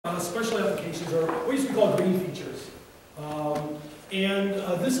Special applications, or what used to be called green features.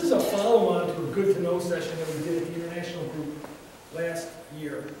 This is a follow-on to a good to know session that we did at the International Group last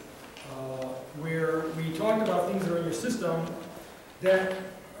year, where we talked about things that are in your system that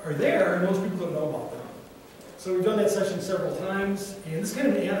are there and most people don't know about them. So we've done that session several times, and this is kind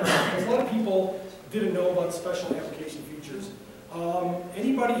of an add-on because a lot of people didn't know about special application features.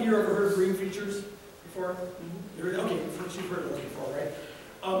 Anybody here ever heard of green features before? Okay, first you've heard of those before, right?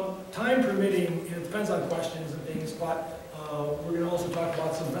 Time permitting, it depends on questions and things, but we're going to also talk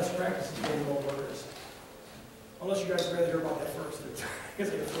about some best practices for remote workers. Unless you guys would rather hear about that first.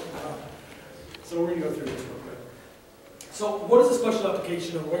 So we're going to go through this real quick. So what is a special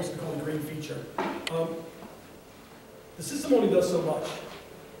application, or what used to be called a green feature? The system only does so much.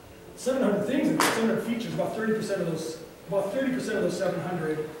 700 things and 700 features, about 30% of those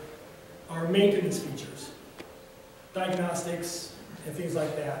 700 are maintenance features. Diagnostics, and things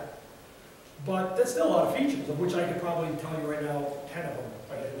like that. But that's still a lot of features, of which I could probably tell you right now 10 of them,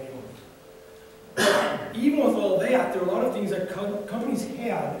 if I had to name them. Even with all that, there are a lot of things that companies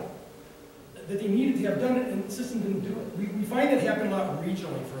had that they needed to have done it, and the system didn't do it. We find that happen a lot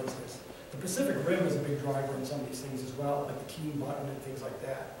regionally, for instance. The Pacific Rim is a big driver in some of these things as well, like the team button and things like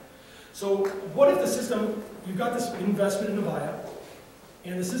that. So what if the system, you've got this investment in Avaya,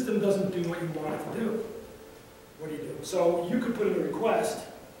 and the system doesn't do what you want it to do? What do you do? So you could put in a request,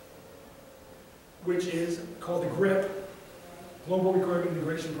 which is called the GRIP, Global Requirement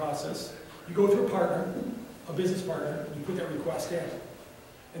Integration Process. You go through a partner, a business partner, and you put that request in.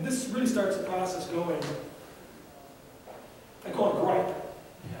 And this really starts the process going, I call it gripe.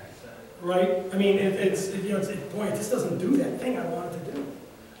 Right? I mean, boy, this doesn't do that thing I want it to do.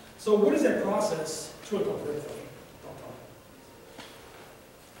 So what is that process? It's really called GRIP.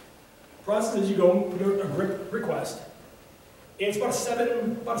 Process is you go put a GRIP request, and it's about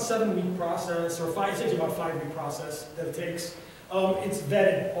a 7-week process, or it's actually about a 5-week process that it takes. It's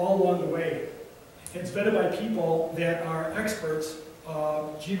vetted all along the way. It's vetted by people that are experts,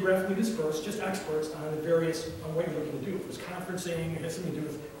 geographically dispersed, just experts on the various what you're looking to do. If it's conferencing, it has something to do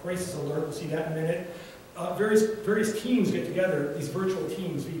with crisis alert, we'll see that in a minute. Various teams get together, these virtual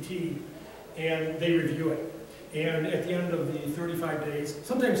teams, VT, and they review it. And at the end of the 35 days,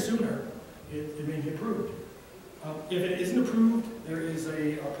 sometimes sooner, it may be approved. If it isn't approved, there is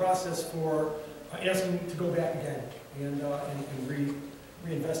a process for asking to go back again and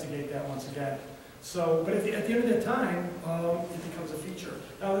reinvestigate that once again. So, but at the end of that time, it becomes a feature.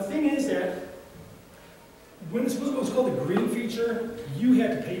 Now the thing is that when this was called a green feature, you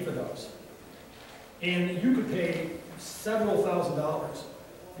had to pay for those. And you could pay several $1,000s.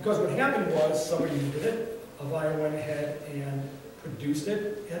 Because what happened was somebody needed it, Avaya went ahead and produced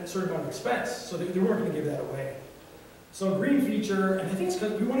it at a certain amount of expense, so they weren't going to give that away. So a green feature, and I think it's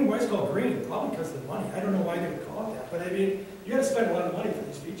because we wonder why it's called green, probably because of the money. I don't know why they would call it that, but I mean, you got to spend a lot of money for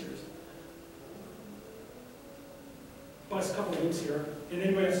these features. But a couple of links here, and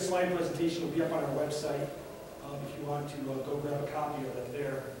anybody has a slide presentation will be up on our website if you want to go grab a copy of it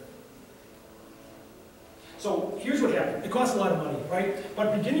there. So here's what happened. It costs a lot of money, right?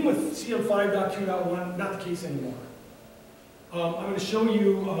 But beginning with CM5.2.1, not the case anymore. I'm going to show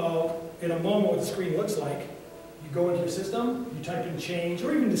you in a moment what the screen looks like. You go into your system, you type in change,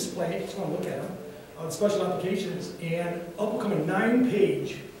 or even display, just want to look at them, special applications, and up will come a 9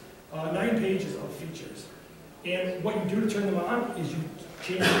 pages of features. And what you do to turn them on is you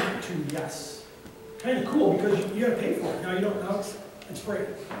change it to yes. Kind of cool because you got to pay for it. Now you don't. Now it's free.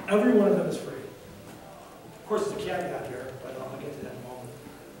 Every one of them is free. Of course, there's a caveat here, but I'll get to that in a moment.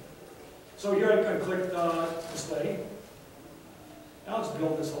 So here I clicked display. Now let's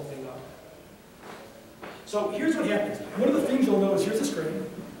build this whole thing up. So here's what happens. One of the things you'll notice, here's the screen,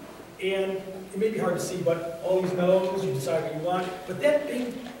 and it may be hard to see, but all these nodes, you decide what you want. But that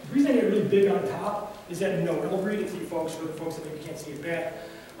big, the reason I get really big on top is that note. I'll read it to you folks, for the folks that maybe can't see it back.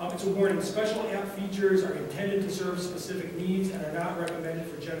 It's a warning. Special app features are intended to serve specific needs and are not recommended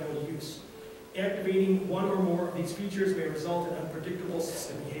for general use. Activating one or more of these features may result in unpredictable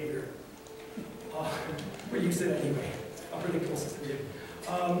system behavior. We're used to that anyway. Unpredictable system behavior.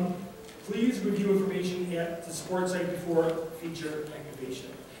 Please review information at the support site before feature activation.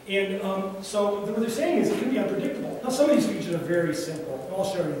 And so what they're saying is it can be unpredictable. Now some of these features are very simple. I'll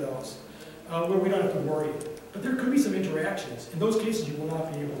show you those, where we don't have to worry. But there could be some interactions. In those cases, you will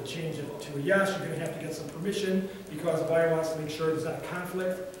not be able to change it to a yes. You're going to have to get some permission because Avaya wants to make sure there's not a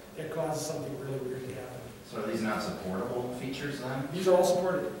conflict that causes something really weird to happen. So are these not supportable features then? These are all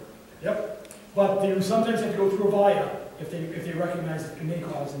supported. Yep. But they sometimes have to go through Avaya if they recognize it may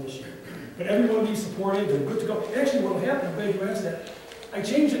cause an issue. But every one of these supported, they're good to go. Actually, what will happen, I'm glad you asked that, I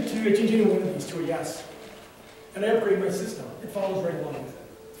changed any one of these to a yes. And I upgrade my system. It follows right along with it.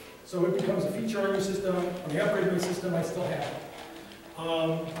 So it becomes a feature on your system. When I upgrade my system, I still have it.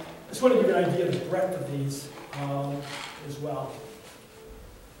 I just want to give you an idea of the breadth of these as well.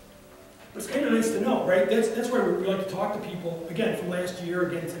 But it's kind of nice to know, right? That's where we like to talk to people, again, from last year,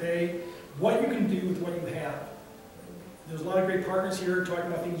 again today, what you can do with what you have. There's a lot of great partners here talking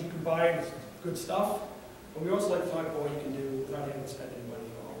about things you can buy, and good stuff. But we also like to talk about what you can do without having to spend any money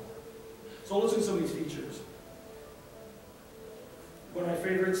at all. So let's look at some of these features. One of my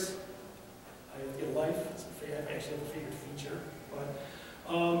favorites, I have to get a life. I actually have a favorite feature. But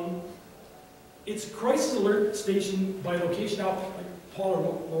it's crisis alert station by location out, like Paul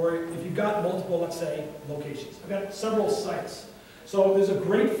or Lori, if you've got multiple, let's say, locations. I've got several sites. So there's a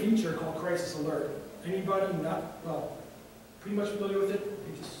great feature called crisis alert. Anybody not, well, pretty much familiar with it?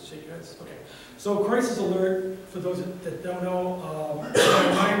 You just shake your heads. Okay. So crisis alert, for those that don't know,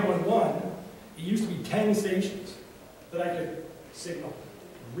 911, it used to be 10 stations that I could signal.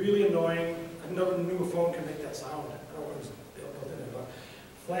 Really annoying. I never knew a phone could make that sound. I don't know what it was built in there, but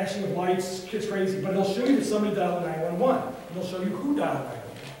flashing of lights, it's crazy. But it'll show you that somebody dialed 911, and it'll show you who dialed 911.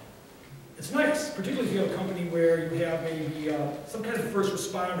 It's nice, particularly if you have a company where you have maybe some kind of first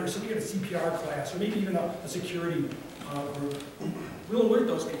responder, somebody in a CPR class, or maybe even a security group. We'll alert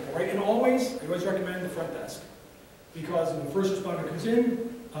those people, right? And I always recommend the front desk, because when the first responder comes in,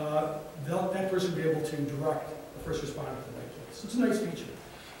 that person will be able to direct the first responder to the right place. So it's a nice feature.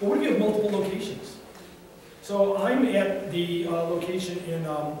 But what if you have multiple locations? So I'm at the location in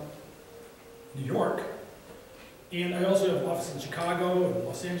New York, and I also have offices in Chicago and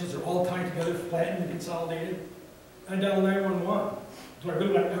Los Angeles. They're all tied together, flattened and consolidated. I dial 911. Do I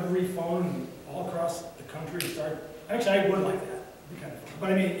really want every phone all across the country to start? Actually, I would like that. It'd be kind of fun.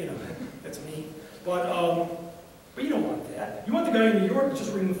 But I mean, you know, that's me. But you don't want that. You want the guy in New York that's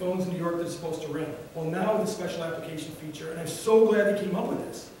just ringing the phones in New York that's supposed to ring. Well, now with the special application feature, and I'm so glad they came up with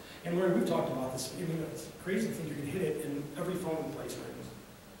this. And Larry, we've talked about this. I mean, it's crazy to think you can hit it in every phone in place rings.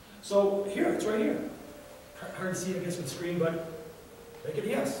 So here, it's right here. Hard to see, I guess, with the screen, but make it a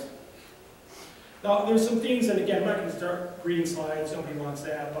yes. Now, there's some things, and again, I'm not going to start reading slides. Nobody wants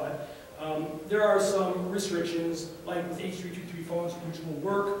that, but there are some restrictions, like with H323 phones, which will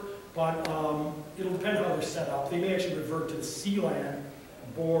work, but it'll depend on how they're set up. They may actually revert to the CLAN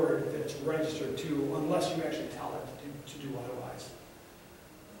board that it's registered to, unless you actually tell it to do otherwise.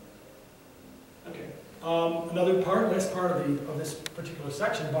 Okay. Another part, last part of this particular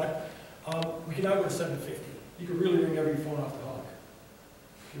section, but we can now go to 750. You could really ring every phone off the hook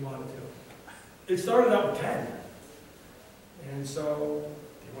if you wanted to. It started out with 10, and so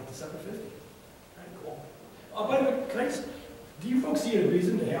they went to 750. Kind of cool. By the way, do you folks see a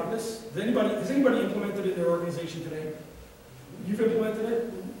reason to have this? Has anybody implemented it in their organization today? You've implemented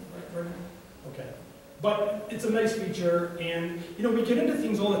it? Right? Okay. But it's a nice feature, and you know, we get into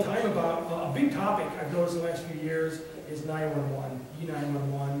things all the time about a big topic I've noticed in the last few years is 911,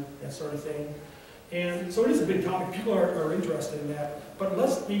 E911, that sort of thing. And so it is a big topic. People are interested in that. But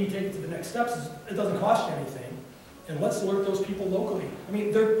let's maybe take it to the next steps. It doesn't cost you anything. And let's alert those people locally. I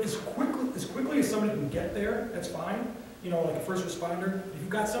mean, as quickly as somebody can get there, that's fine. You know, like a first responder. If you've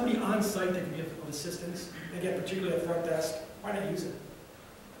got somebody on site that can be of assistance, again, particularly at the front desk, why not use it?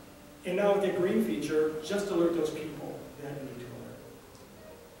 And now with the green feature, just alert those people that you need to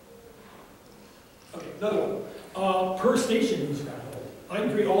alert. Okay, another one. Per station music on hold. I can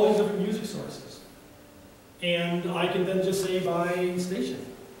create all these different music sources. And I can then just say by station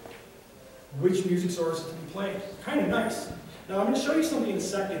which music sources to be played. Kind of nice. Now I'm going to show you something in a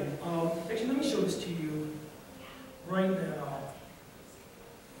second. Actually, let me show this to you right now.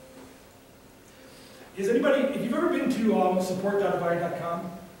 Is anybody, if you've ever been to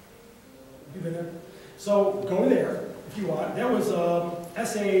support.avaya.com, you've been there? So go there if you want. That was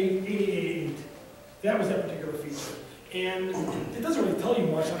SA888. That was that particular feature. And it doesn't really tell you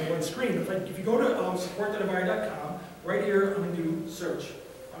much on the one screen. But if you go to support.avaya.com, right here I'm going to do search.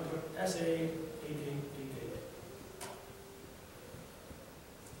 I'm going to put SA8888.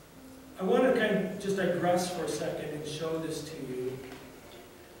 I want to kind of just digress for a second and show this to you.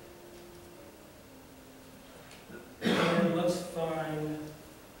 And let's find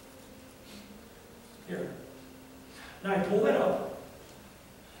here. Now I pull that up.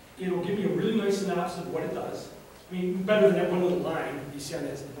 It'll give me a really nice synopsis of what it does. I mean, better than that one little line you see on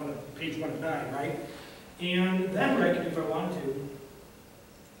this, page 1 of 9, right? And then what I can do if I wanted to,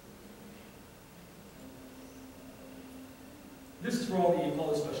 this is for all the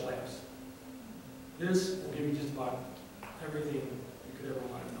special apps. This will give you just about everything you could ever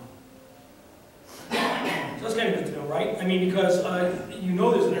want to know. So that's kind of good to know, right? I mean, because you know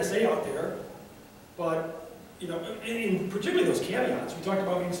there's an essay out there, but, you know, and particularly those caveats. We talked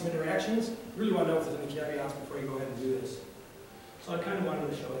about maybe some interactions. You really want to know if there's any caveats before you go ahead and do this. So I kind of wanted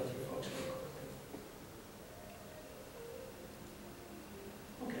to show that to you folks.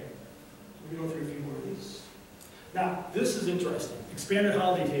 Okay, we can go through a few more of these. Now, this is interesting. Expanded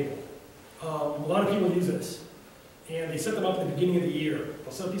holiday table. A lot of people use this, and they set them up at the beginning of the year.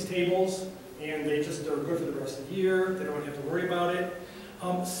 They'll set up these tables, and they're good for the rest of the year. They don't have to worry about it.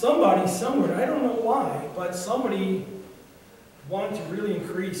 Somebody somewhere, I don't know why, but somebody wanted to really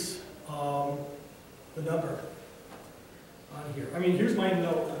increase the number on here. I mean, here's my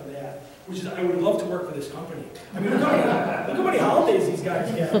note on that, which is I would love to work for this company. I mean, look how many holidays these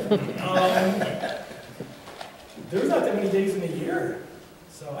guys have. There's not that many days in a year.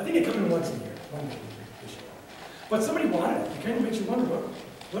 So I think they come in once a year. One day this year. But somebody wanted it. It kind of makes you wonder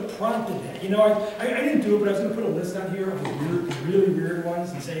what prompted that. You know, I didn't do it, but I was going to put a list on here of the really weird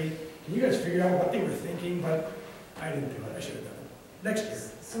ones and say, can you guys figure out what they were thinking? But I didn't do it. I should have done it. Next year.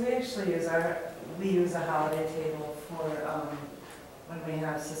 So we actually use a holiday table for when we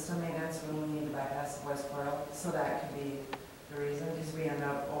have system maintenance, when we need to bypass the voice coil. So that could be the reason, because we end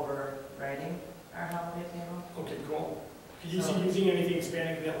up overwriting our holiday table. Okay, cool. Could you see using anything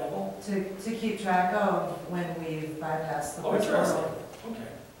expanding to that level? To keep track of when we've bypassed the voice interesting. coil.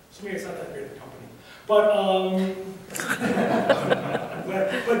 Okay. So maybe it's not that great of a company. But,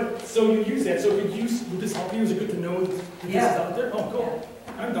 but so you use that. So would this help you? Is it good to know that this is out there? Oh, cool.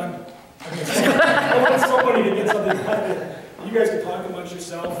 Yeah. I'm done. I want somebody to get something done. You guys can talk amongst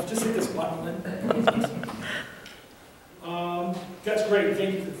yourself. Just hit this button, Lynn. That's great.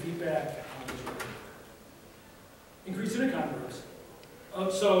 Thank you for the feedback. Increased intercom groups.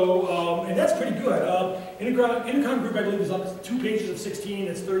 And that's pretty good. Intercom group, I believe, is up to 2 pages of 16.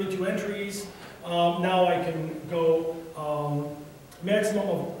 It's 32 entries. Now I can go maximum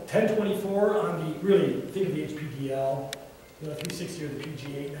of 1024 on the, really, think of the HPDL, 360 or the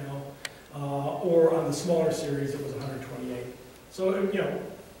PG8 now, or on the smaller series, it was 128. So,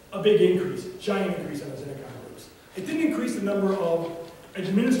 a big increase, giant increase on those intercom groups. It didn't increase the number of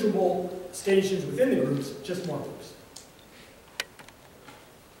administrable stations within the groups, just more groups.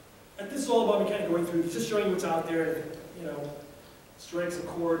 And this is all about me kind of going through, just showing you what's out there, strikes a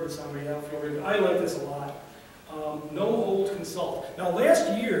chord with somebody else. I like this a lot. No hold consult. Now last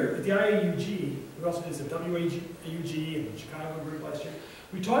year at the IAUG, we also did the WAUG and the Chicago group last year,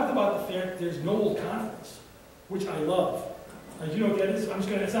 we talked about the fact there's no hold conference, which I love. You know what that is? I don't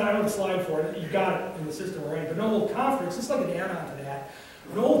have a slide for it. You got it in the system already. But no hold conference, it's like an add-on to that.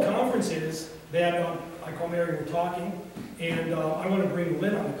 No hold conference is that I call Mary, we're talking, and I want to bring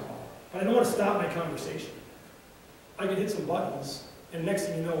Lynn on the call. But I don't want to stop my conversation. I can hit some buttons, and next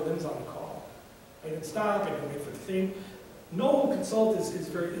thing you know, Lynn's on the call. I can stop, I can wait for the thing. No hold consult is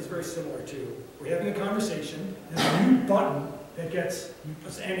very similar to. We're having a conversation, there's a new button that gets,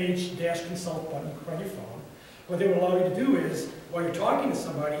 it's NH-consult button, you can put on your phone. What they will allow you to do is, while you're talking to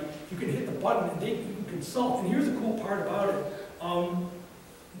somebody, you can hit the button and you can consult. And here's the cool part about it.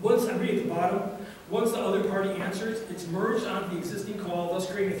 Once I read at the bottom, once the other party answers, it's merged onto the existing call, thus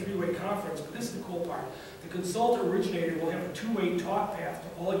creating a three-way conference. But this is the cool part. The consult originator will have a two-way talk path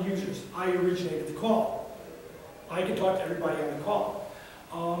to all users. I originated the call. I can talk to everybody on the call.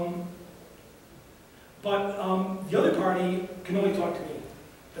 But the other party can only talk to me.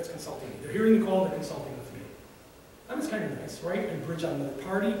 That's consulting me. They're hearing the call, they're consulting with me. That was kind of nice, right? I bridge on another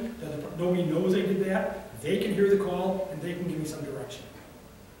party. Nobody knows I did that. They can hear the call, and they can give me some direction.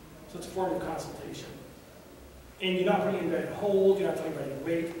 So it's a form of consultation. And you're not putting anybody on hold, you're not telling anybody to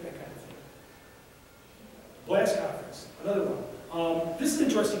wait, that kind of thing. Blast conference, another one. This is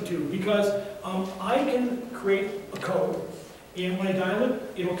interesting too, because I can create a code, and when I dial it,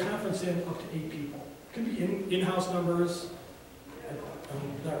 it'll conference in up to 8 people. It could be in-house numbers,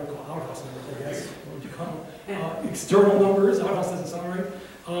 not really call outhouse numbers, I guess. What would you call them? External numbers, outhouse doesn't sound right.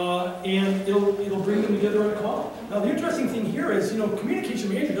 And it'll bring them together on a call. Now the interesting thing here is, communication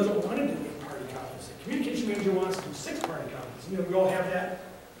manager doesn't want to do 8-party conferencing. Communication manager wants to do 6-party conferencing. We all have that,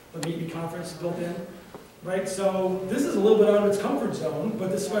 the meet-me conference built in, right? So this is a little bit out of its comfort zone,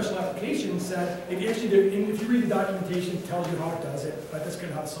 but this special application said, it actually did, and if you read the documentation, it tells you how it does it, but that's kind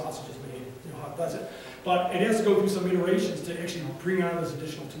of how the sausage is made, how it does it. But it has to go through some iterations to actually bring on those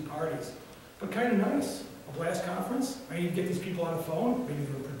additional 2 parties. But kind of nice. A blast conference, I need to get these people on the phone, maybe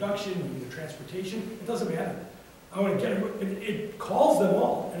they're in production, maybe they're transportation, it doesn't matter. I want to get it calls them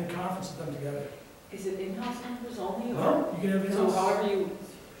all and it conferences them together. Is it in-house numbers only? No, you can have in-house. So however you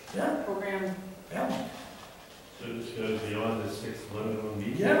program. Yeah. So it goes beyond the 6 limit on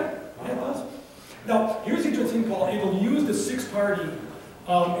meetings? Yeah, it does. Now, here's the interesting, Paul. It'll use the 6-party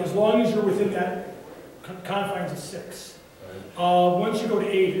as long as you're within that confines of 6. Once you go to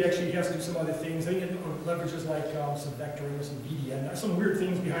 8, it actually has to do some other things. I think it leverages like some vectoring or some VDN. There's some weird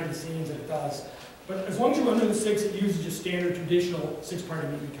things behind the scenes that it does. But as long as you're under the 6, it uses just standard traditional 6-party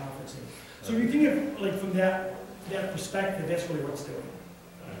meeting conferencing. So if you think of like from that perspective, that's really what it's doing.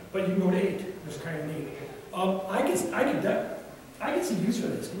 But you can go to 8, which is kind of neat. I could see use for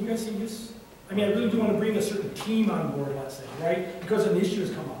this. Can you guys see use? I mean, I really do want to bring a certain team on board, let's say, right? Because an issue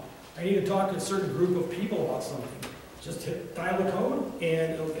has come up. I need to talk to a certain group of people about something. Just dial the code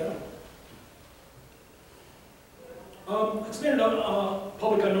and it'll go. Expanded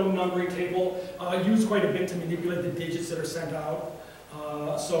public unknown numbering table, used quite a bit to manipulate the digits that are sent out.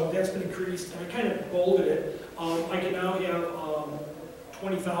 So that's been increased. I kind of bolded it. I can now have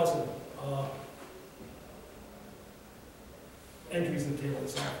 20,000 entries in the table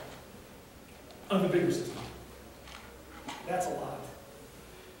itself on the bigger system. That's a lot.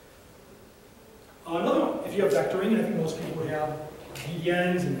 Another one, if you have vectoring, and I think most people would have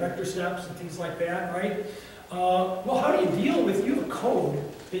VDNs and vector steps and things like that, right? Well, how do you deal with, you have a code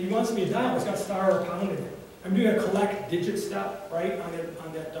that you want somebody to dial, it's got star or pound in it. I'm doing a collect digit step, right, on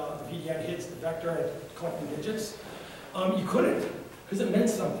that the VDN hits the vector at collecting digits. You couldn't, because it meant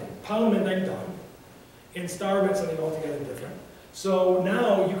something. Pound meant I'm done, and star meant something altogether different. So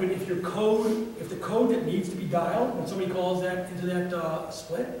now you can, if the code that needs to be dialed, when somebody calls that into that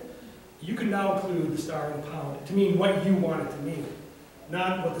split, you can now include the star and the pound to mean what you want it to mean,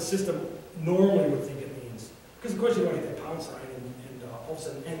 not what the system normally would think it means. Because of course you want to hit that pound sign and all of a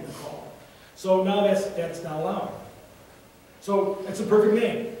sudden end the call. So now that's now allowed. So it's a perfect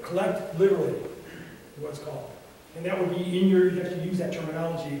name, collect literally, is what it's called. And that would be in your, you have to use that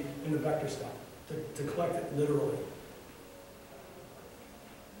terminology in the vector stuff, to collect it literally.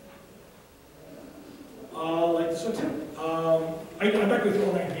 Like this one too. I'm not going through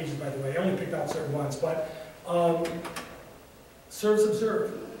all 9 pages, by the way. I only picked out certain ones, but serves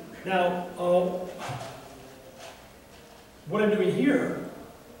observe. Now, what I'm doing here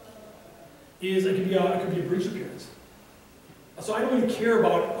is it could be a breach appearance. So I don't really care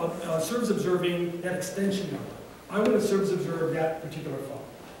about serves observing that extension number. I want to serves observe that particular phone.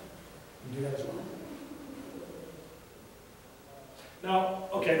 You do that as well. Now,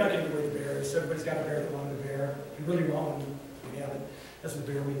 okay, I'm not going to give away the bears. Everybody's got a bear that wanted a bear. If you really want one, you have it. That's what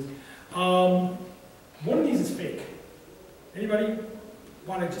the bear means. One of these is fake. Anybody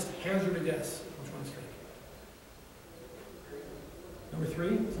want to just hazard a guess which one's fake? Number 3?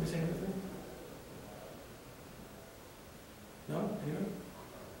 Somebody say number 3? No? Anyone?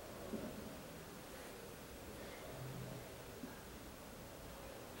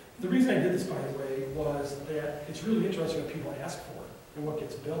 The reason I did this, by the way, was that it's really interesting what people ask for and what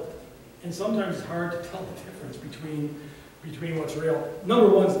gets built. And sometimes it's hard to tell the difference between what's real. Number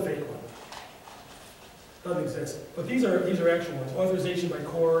 1 is the fake one. Doesn't exist. But these are actual ones. Authorization by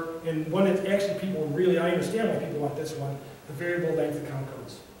court, and one that actually people really, I understand why people want this one, the variable length account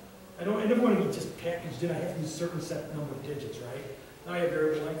codes. I never want to be just packaged in. I have to use a certain set number of digits, right? Now I have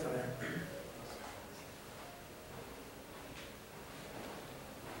variable length on there.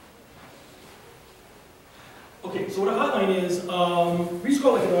 Okay, so what a hotline is, we used to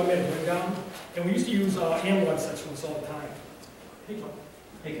call it like an automatic ring down, and we used to use analog sets for this all the time. Hey, John.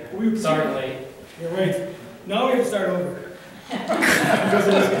 Hey, Garry. Sorry, late. You're right. Now we have to start over. Because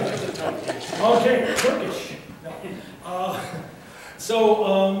of this guy. Okay, Turkish. No.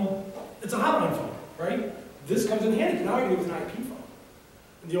 So it's a hotline phone, right? This comes in handy. Now you can do it with an IP phone.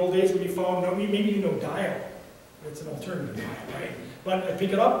 In the old days when you phone, maybe you know dial. It's an alternative dial, right? But I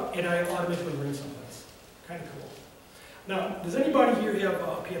pick it up and I automatically ring someplace. Kind of cool. Now, does anybody here have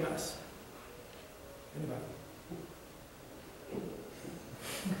PMS? Anybody?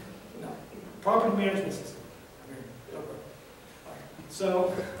 No. Property management system.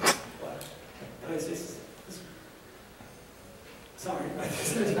 So, what? Did I say this? Sorry.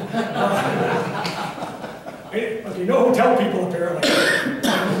 Okay, no hotel people apparently.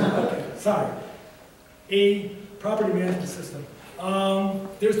 Okay, sorry. A property management system.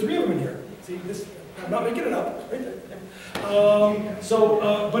 There's 3 of them in here. See, this, I'm not making it up. Right there.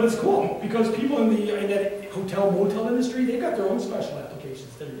 But it's cool because people in that hotel motel industry, they've got their own special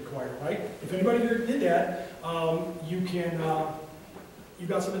applications that are required, right? If anybody here did that, you've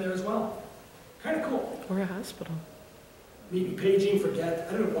got some in there as well. Kind of cool. Or a hospital. Maybe paging, forget.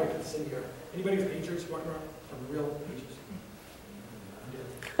 I don't know why I put this in here. Anybody with pagers walking around? Real pagers.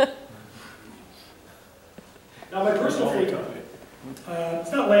 Now my personal favorite,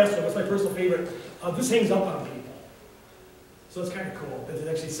 it's not last one, it's my personal favorite. This hangs up on people. So it's kind of cool that there's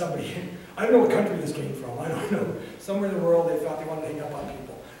actually somebody I don't know what country this came from. I don't know. Somewhere in the world they thought they wanted to hang up on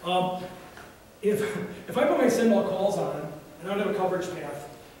people. If I put my send all calls on, and I don't have a coverage path,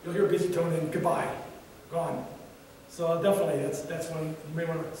 you'll hear a busy tone and goodbye, gone. So definitely, that's one, you may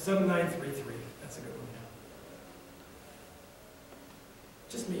want to, 7933, that's a good one.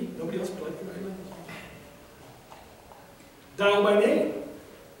 Just me, nobody else would like to write dial by name.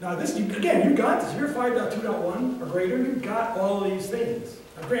 Now this, again, you got this. If you're 5.2.1 or greater, you've got all of these things.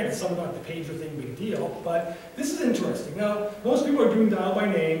 Now granted, some about the pager thing, big deal, but this is interesting. Now, most people are doing dial by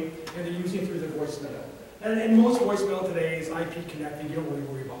name, and they're using it through their voicemail. And most voicemail today is IP connected. You don't really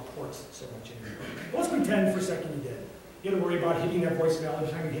worry about ports so much anymore. Let's pretend for a second you did. You don't worry about hitting that voicemail every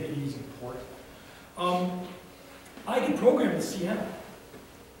time you hit it using a port. I can program the CM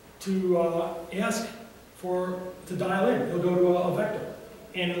to ask to dial in. It'll go to a vector,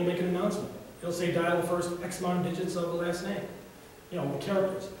 and it'll make an announcement. It'll say dial the first X amount of digits of the last name. You know, the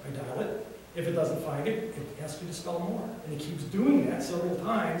characters. I dial it. If it doesn't find it, it asks you to spell more. And it keeps doing that several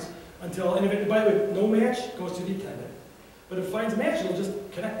times until, and if it, by the way, no match goes to the attendant. But if it finds a match, it'll just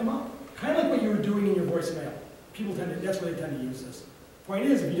connect them up. Kind of like what you were doing in your voicemail. People tend to, that's where they tend to use this. Point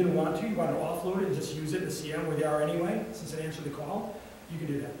is, if you didn't want to, you want to offload it and just use it in the CM where they are anyway, since it answered the call, you can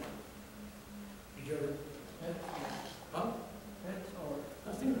do that. Did you ever? Huh? I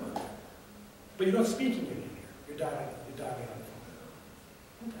was thinking about that. But you're not speaking in here. You're dialing on the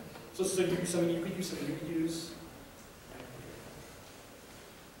phone. Okay. So something you could use, something you could use.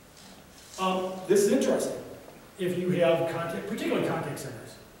 This is interesting. If you have contact, particularly contact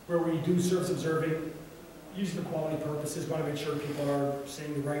centers, where we do service observing, using the quality purposes, want to make sure people are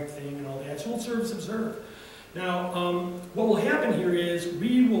saying the right thing and all that. So we'll service observe. Now, what will happen here is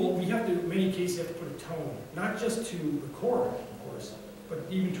we have to, in many cases, have to put a tone, not just to record, of course, but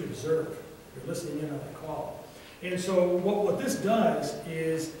even to observe. You're listening in on the call. And so what this does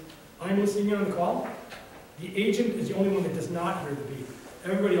is, I'm listening in on the call. The agent is the only one that does not hear the beep.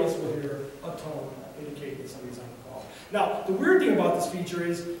 Everybody else will hear a tone indicating that somebody's on the call. Now, the weird thing about this feature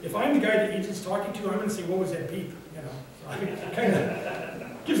is, if I'm the guy the agent's talking to, I'm going to say, what was that beep? You know, so I mean, kind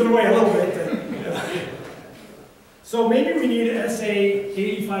of gives it away a little bit. So maybe we need an SA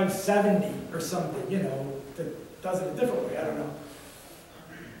 8570 or something, you know, that does it a different way. I don't know.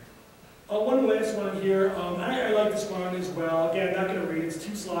 One last one here. I like this one as well. Again, not going to read it. It's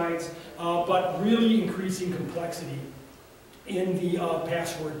 2 slides, but really increasing complexity in the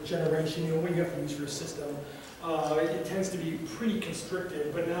password generation. You know, what you have to use for a system. It tends to be pretty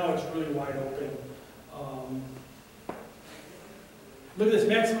constricted, but now it's really wide open. Look at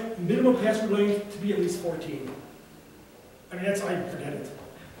this, minimum password length to be at least 14. I mean, forget it.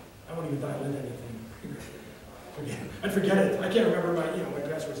 I won't even dial in anything. I'd forget it. I can't remember my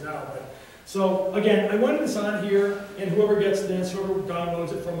passwords now. But so again, I wanted this on here, and whoever gets this, whoever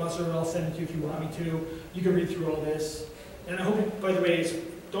downloads it from us, or I'll send it to you if you want me to. You can read through all this. And I hope, by the way,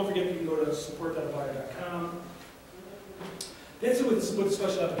 don't forget you can go to support.avaya.com. That's it with the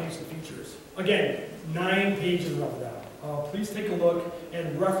special application features. Again, 9 pages of them. Please take a look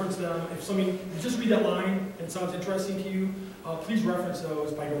and reference them. If something, just read that line and it sounds interesting to you, please reference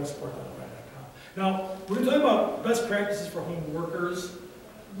those by going to support.avaya.com. Now, we're going to talk about best practices for home workers.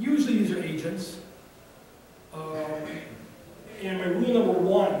 Usually these are agents. And my rule number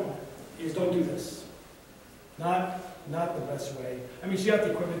 1 is don't do this. Not the best way. I mean, she's got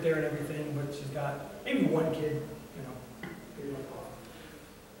the equipment there and everything, but she's got maybe 1 kid, you know, maybe like off.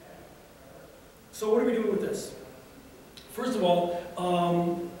 So what are we doing with this? First of all,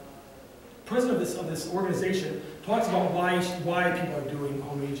 president of this organization talks about why people are doing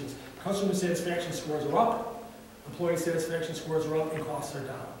home agents. Customer satisfaction scores are up, employee satisfaction scores are up, and costs are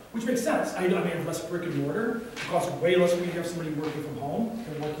down. Which makes sense. I mean, less brick and mortar. It costs way less when you have somebody working from home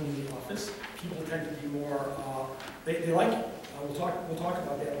than working in the office. People tend to be more, they like it. We'll talk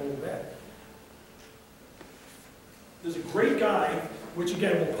about that in a little bit. There's a great guide, which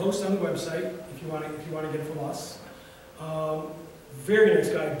again we'll post on the website if you want to get it from us. Very nice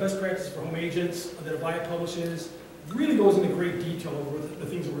guide, best practices for home agents that Avaya publishes. Really goes into great detail over the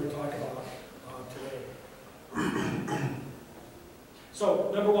things that we're going to talk about today.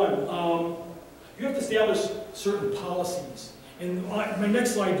 So, number 1, you have to establish certain policies. And my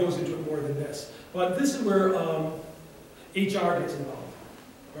next slide goes into it more than this. But this is where HR gets involved,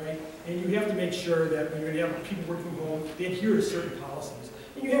 right? And you have to make sure that when you're going to have people working from home, they adhere to certain policies.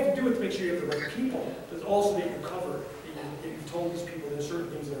 And you have to do it to make sure you have the right people, but also that you're covered. You've told these people there's certain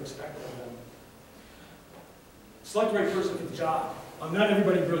things that are expected of them. Select the right person for the job. Not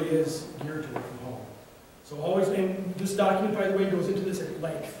everybody really is geared to work from home. So always, and this document, by the way, goes into this at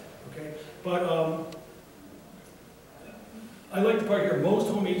length, okay? But I like the part here, most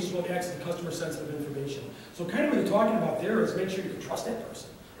home agents will access customer sensitive information. So kind of what you're talking about there is make sure you can trust that person.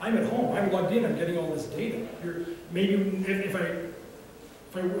 I'm at home, I'm logged in, I'm getting all this data. Maybe if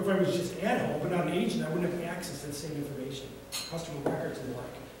I was just at home, but not an agent, I wouldn't have access to the same information, customer records and the like.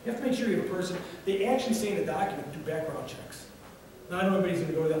 You have to make sure you have a person, they actually say in the document, do background checks. Not everybody's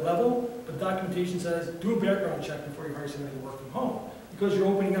going to go to that level, but documentation says, do a background check before you hire somebody to work from home, because you're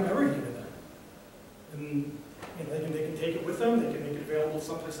opening up everything to them. And you know, they can take it with them, they can make it available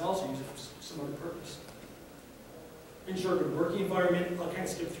someplace else, or use it for some other purpose. Ensure a good working environment. I'll kind of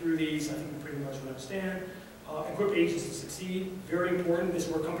skip through these. I think we pretty much would understand. Equip agents to succeed. Very important. This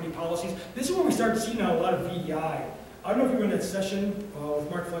is where company policies. This is where we start to see now a lot of VDI. I don't know if you were in that session with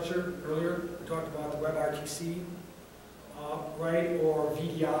Mark Fletcher earlier. We talked about the WebRTC, right, or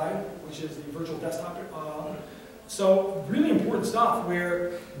VDI, which is the virtual desktop. So really important stuff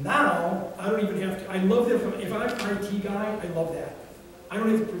where now I don't even have to, I love that if I'm an IT guy, I love that. I don't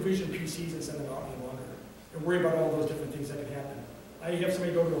have to provision PCs and send them out any longer and worry about all those different things that can happen. I have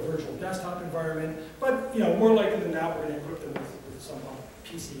somebody go to a virtual desktop environment, but you know, more likely than not, we're going to equip them with some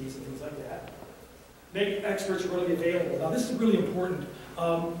PCs and things like that. Make experts readily available. Now this is really important.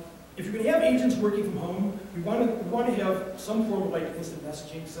 If you're going to have agents working from home, we want to have some form of like instant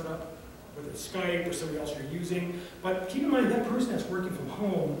messaging set up, whether it's Skype or somebody else you're using. But keep in mind that person that's working from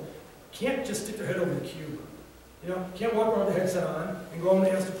home can't just stick their head over the cube. You know, can't walk around with the headset on and go and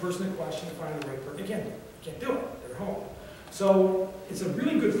ask the person a question and find the right person. They can't do it. They're home. So it's a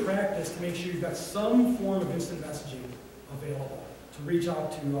really good practice to make sure you've got some form of instant messaging available to reach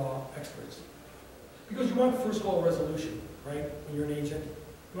out to experts. Because you want first call resolution, right? When you're an agent,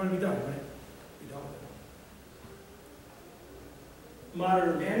 you want to be done, right? Be done with it.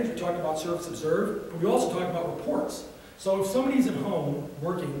 Monitor and manage, we talked about service observe, but we also talk about reports. So if somebody's at home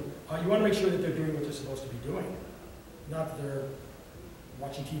working, you want to make sure that they're doing what they're supposed to be doing. Not that they're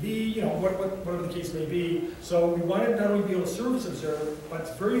watching TV, you know, whatever the case may be. So we want to not only be able to service observe, but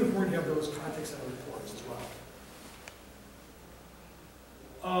it's very important to have those context center reports as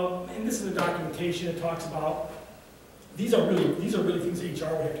well. And this is the documentation. It talks about these are really things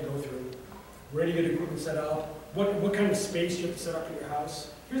HR would have to go through. Where do you get equipment set up? What kind of space you have to set up in your house?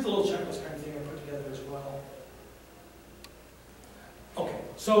 Here's a little checklist kind of thing I put together as well. Okay,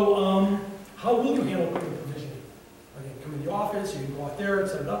 so how will you handle equipment provisioning? Are you going to come in the office? You can go out there and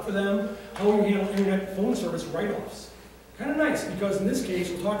set it up for them. How will you handle internet phone service write-offs? Kind of nice, because in this case,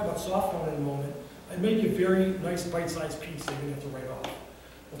 we'll talk about soft phone in a moment. It may be a very nice bite-sized piece that you're going to have to write off.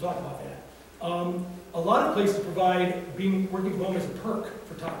 We'll talk about that. A lot of places provide working from home as a perk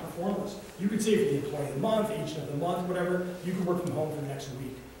for top performers. You could say for the employee of the month, agent of the month, whatever, you can work from home for the next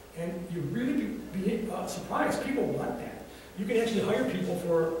week. And you'd really be surprised. People want that. You can actually hire people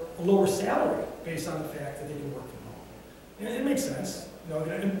for a lower salary based on the fact that they can work from home. And it makes sense. You know,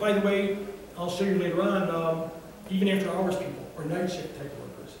 and by the way, I'll show you later on, even after hours people or night shift type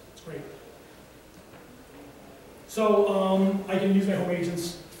workers. It's great. So I can use my home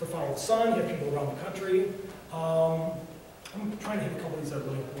agents for Follow the Sun, you have people around the country. I'm trying to hit a couple of these that are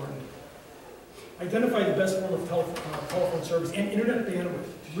really important. Identify the best form of telephone service and internet bandwidth,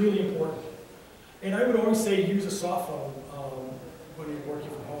 really important. And I would always say use a soft phone when you're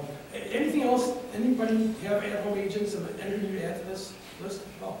working from home. Anything else, anybody have at-home agents and anything to add to this list?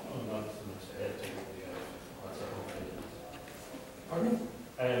 Oh. Nothing to add to lots of home agents. Pardon me?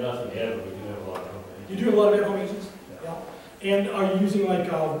 I have nothing to add, but we do have a lot of home agents. You do a lot of at-home agents? Yeah. And are you using like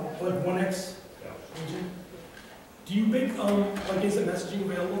 1X agent? Do you make like instant messaging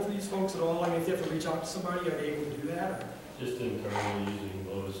available to these folks at all? I mean, if you have to reach out to somebody, are they able to do that? Or? Just internally using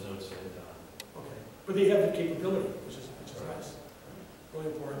Lotus Notes and Okay, but they have the capability, which is nice. Really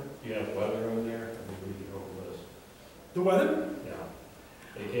important. do you have weather on there? I mean, we can roll this. The weather? Yeah.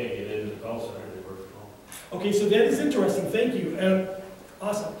 They can't get into the call center, they work from home. Okay, so that is interesting. Thank you.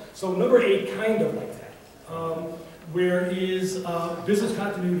 Awesome. So number 8, kind of like that. Where is business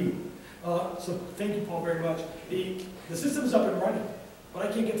continuity? So thank you, Paul, very much. The system's up and running, but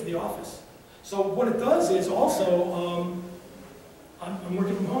I can't get to the office. So what it does is also, I'm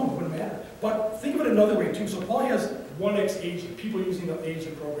working from home, it wouldn't matter. But think of it another way too. So Paul has 1X agent, people using the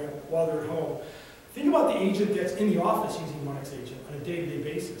agent program while they're at home. Think about the agent that's in the office using 1X agent on a day-to-day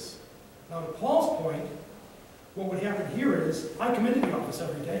basis. Now to Paul's point, what would happen here is, I come into the office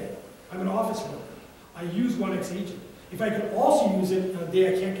every day. I'm an office worker. I use 1X agent. If I could also use it on a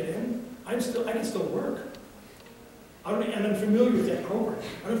day I can't get in, I can still work. And I'm familiar with that program.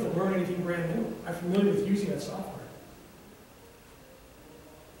 I don't have to learn anything brand new. I'm familiar with using that software.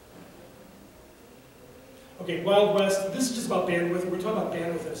 Okay, Wild West, this is just about bandwidth. We're talking about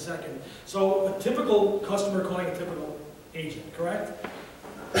bandwidth in a second. So a typical customer calling a typical agent, correct?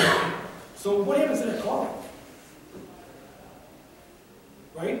 So what happens to that call?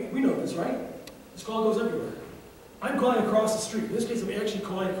 Right? We know this, right? This call goes everywhere. I'm calling across the street. In this case, I'm actually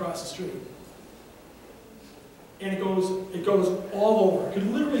calling across the street. And it goes all over. It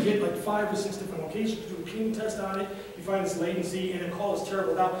could literally hit like 5 or 6 different locations. You do a ping test on it, you find this latency, and the call is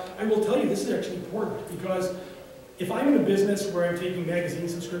terrible. Now, I will tell you, this is actually important, because if I'm in a business where I'm taking magazine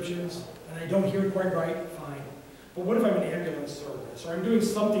subscriptions, and I don't hear it quite right, fine. But what if I'm an ambulance service, or I'm doing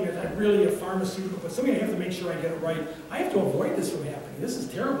something that's not really a pharmaceutical, but something I have to make sure I get it right? I have to avoid this from happening. This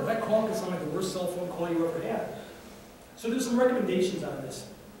is terrible. That call can sound like the worst cell phone call you ever had. So there's some recommendations on this.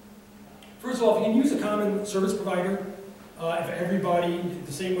 First of all, if you can use a common service provider, if everybody,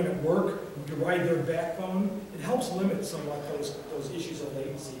 the same one at work, you can ride their backbone, it helps limit somewhat those issues of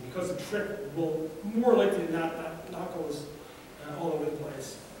latency, because the trip will more likely than not go all over the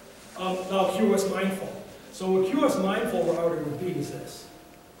place. Now, QoS Mindful. So a QoS Mindful router would be is this.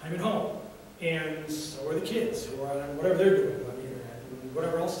 I'm at home, and so are the kids, who are on whatever they're doing on the internet, and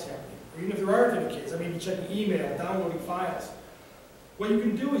whatever else is happening. Or even if there aren't any kids, I may be checking email, downloading files. What you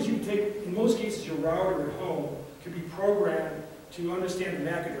can do is you can take, in most cases, your router at home can be programmed to understand the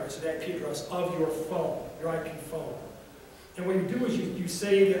MAC address, or the IP address of your phone, your IP phone. And what you do is you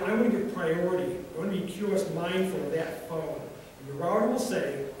say that I want to give priority, I want to be QoS mindful of that phone. And your router will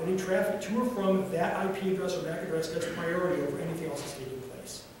say any traffic to or from that IP address or MAC address gets priority over anything else that's taking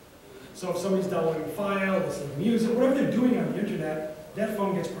place. So if somebody's downloading a file, listening to music, whatever they're doing on the internet, that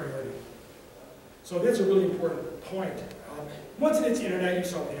phone gets priority. So that's a really important point. Once it hits the internet, you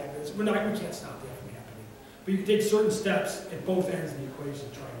saw what happens. We can't stop that from happening. But you can take certain steps at both ends of the equation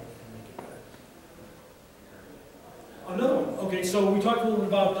to try and make it better. Another one. Okay, so we talked a little bit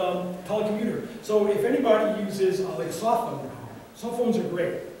about telecommuter. So if anybody uses like a soft phone at home, soft phones are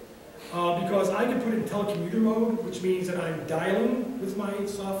great. Because I can put it in telecommuter mode, which means that I'm dialing with my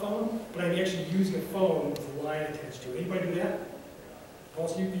soft phone, but I'm actually using a phone with a line attached to it. Anybody do that?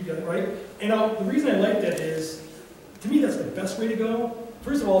 Also, you got it right? And now, the reason I like that is, to me, that's the best way to go.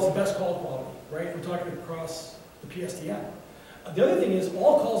 First of all, it's the best call quality, right? We're talking across the PSTN. The other thing is,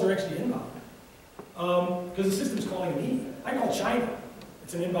 all calls are actually inbound. Because the system's calling me. I call China.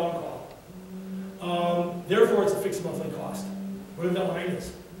 It's an inbound call. Therefore, it's a fixed monthly cost. Whatever that line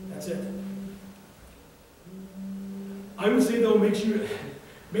is, that's it. I would say, though, make sure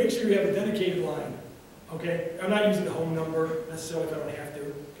you have a dedicated line. Okay? I'm not using the home number necessarily if I don't have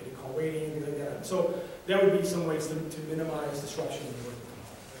to. Getting call waiting, things like that. So that would be some ways to minimize disruption in the work.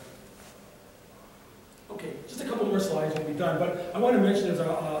 Okay, just a couple more slides and we'll be done. But I want to mention there's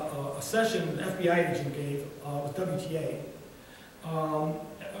a session the FBI agent gave with WTA.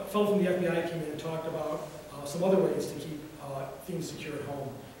 A fellow from the FBI came in and talked about some other ways to keep things secure at home.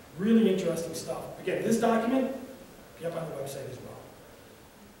 Really interesting stuff. Again, this document will be up on the website as well.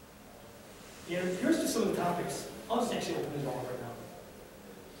 And here's just some of the topics. I'll just actually open it all right now.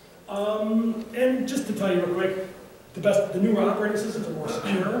 And just to tell you real quick, the newer operating systems are more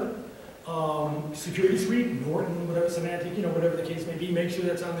secure. Security suite, Norton, whatever, Semantic, whatever the case may be, make sure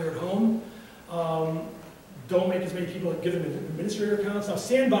that's on there at home. Don't make as many people give them administrator accounts. Now,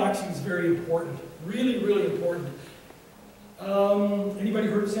 sandboxing is very important, really, really important. Anybody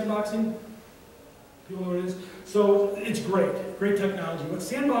heard of sandboxing? People know what it is? So it's great technology. What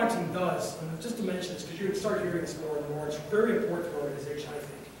sandboxing does, and just to mention this, because you're going to start hearing this more and more, it's very important for an organization, I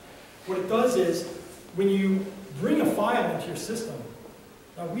think. What it does is, when you bring a file into your system,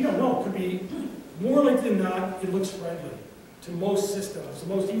 we don't know, it could be more likely than not, it looks friendly to most systems, to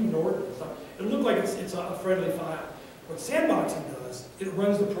most even Norton. It'll look like it's a friendly file. What sandboxing does, it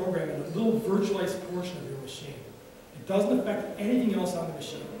runs the program in a little virtualized portion of your machine. It doesn't affect anything else on the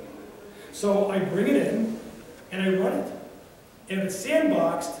machine. So I bring it in, and I run it. And if it's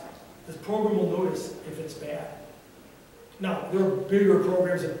sandboxed, the program will notice if it's bad. Now, there are bigger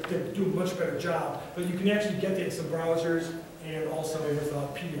programs that do a much better job, but you can actually get that in some browsers and also with a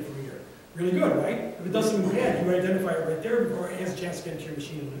PDF reader. Really good, right? If it does something bad, you identify it right there before it has a chance to get into your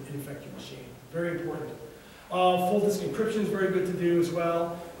machine and infect your machine. Very important. Full disk encryption is very good to do as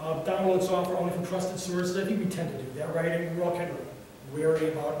well. Download software only from trusted sources. I think we tend to do that, right? I mean, we're all kind of wary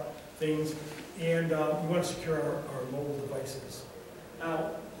about things, and we want to secure our mobile devices.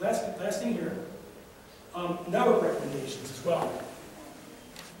 Now, last thing here, network recommendations as well.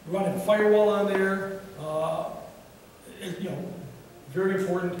 We want to have a firewall on there. Very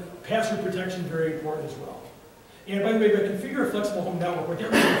important. Password protection, very important as well. And by the way, by configure a flexible home network, what that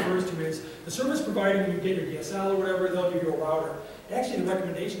really refers to is the service provider, when you get your DSL or whatever, they'll give you a router. Actually, the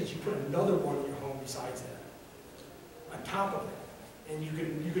recommendation is you put another one in your home besides that, on top of it. And you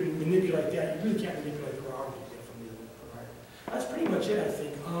can manipulate that. You really can't manipulate the router you get from the other provider. That's pretty much it, I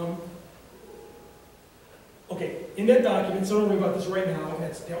think. Okay, in that document, so don't worry about this right now,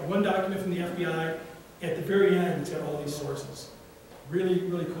 it's got one document from the FBI. At the very end, it's got all these sources. Really,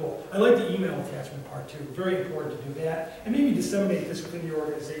 really cool. I like the email attachment part too. Very important to do that. And maybe disseminate this within your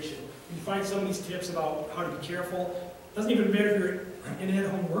organization. You find some of these tips about how to be careful. Doesn't even matter if you're an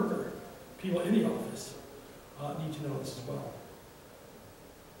at-home worker. People in the office need to know this as well.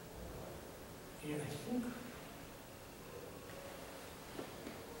 And I think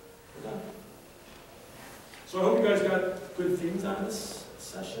we're done. So I hope you guys got good things out of this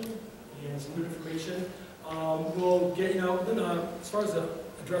session and some good information. We'll get, then as far as the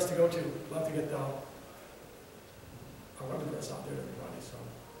address to go to, we'll have to get our web address out there to everybody, so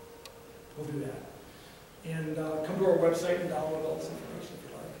we'll do that. And come to our website and download all this information if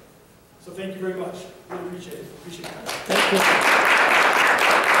you like. So thank you very much. Really appreciate it. Appreciate that. Thank you.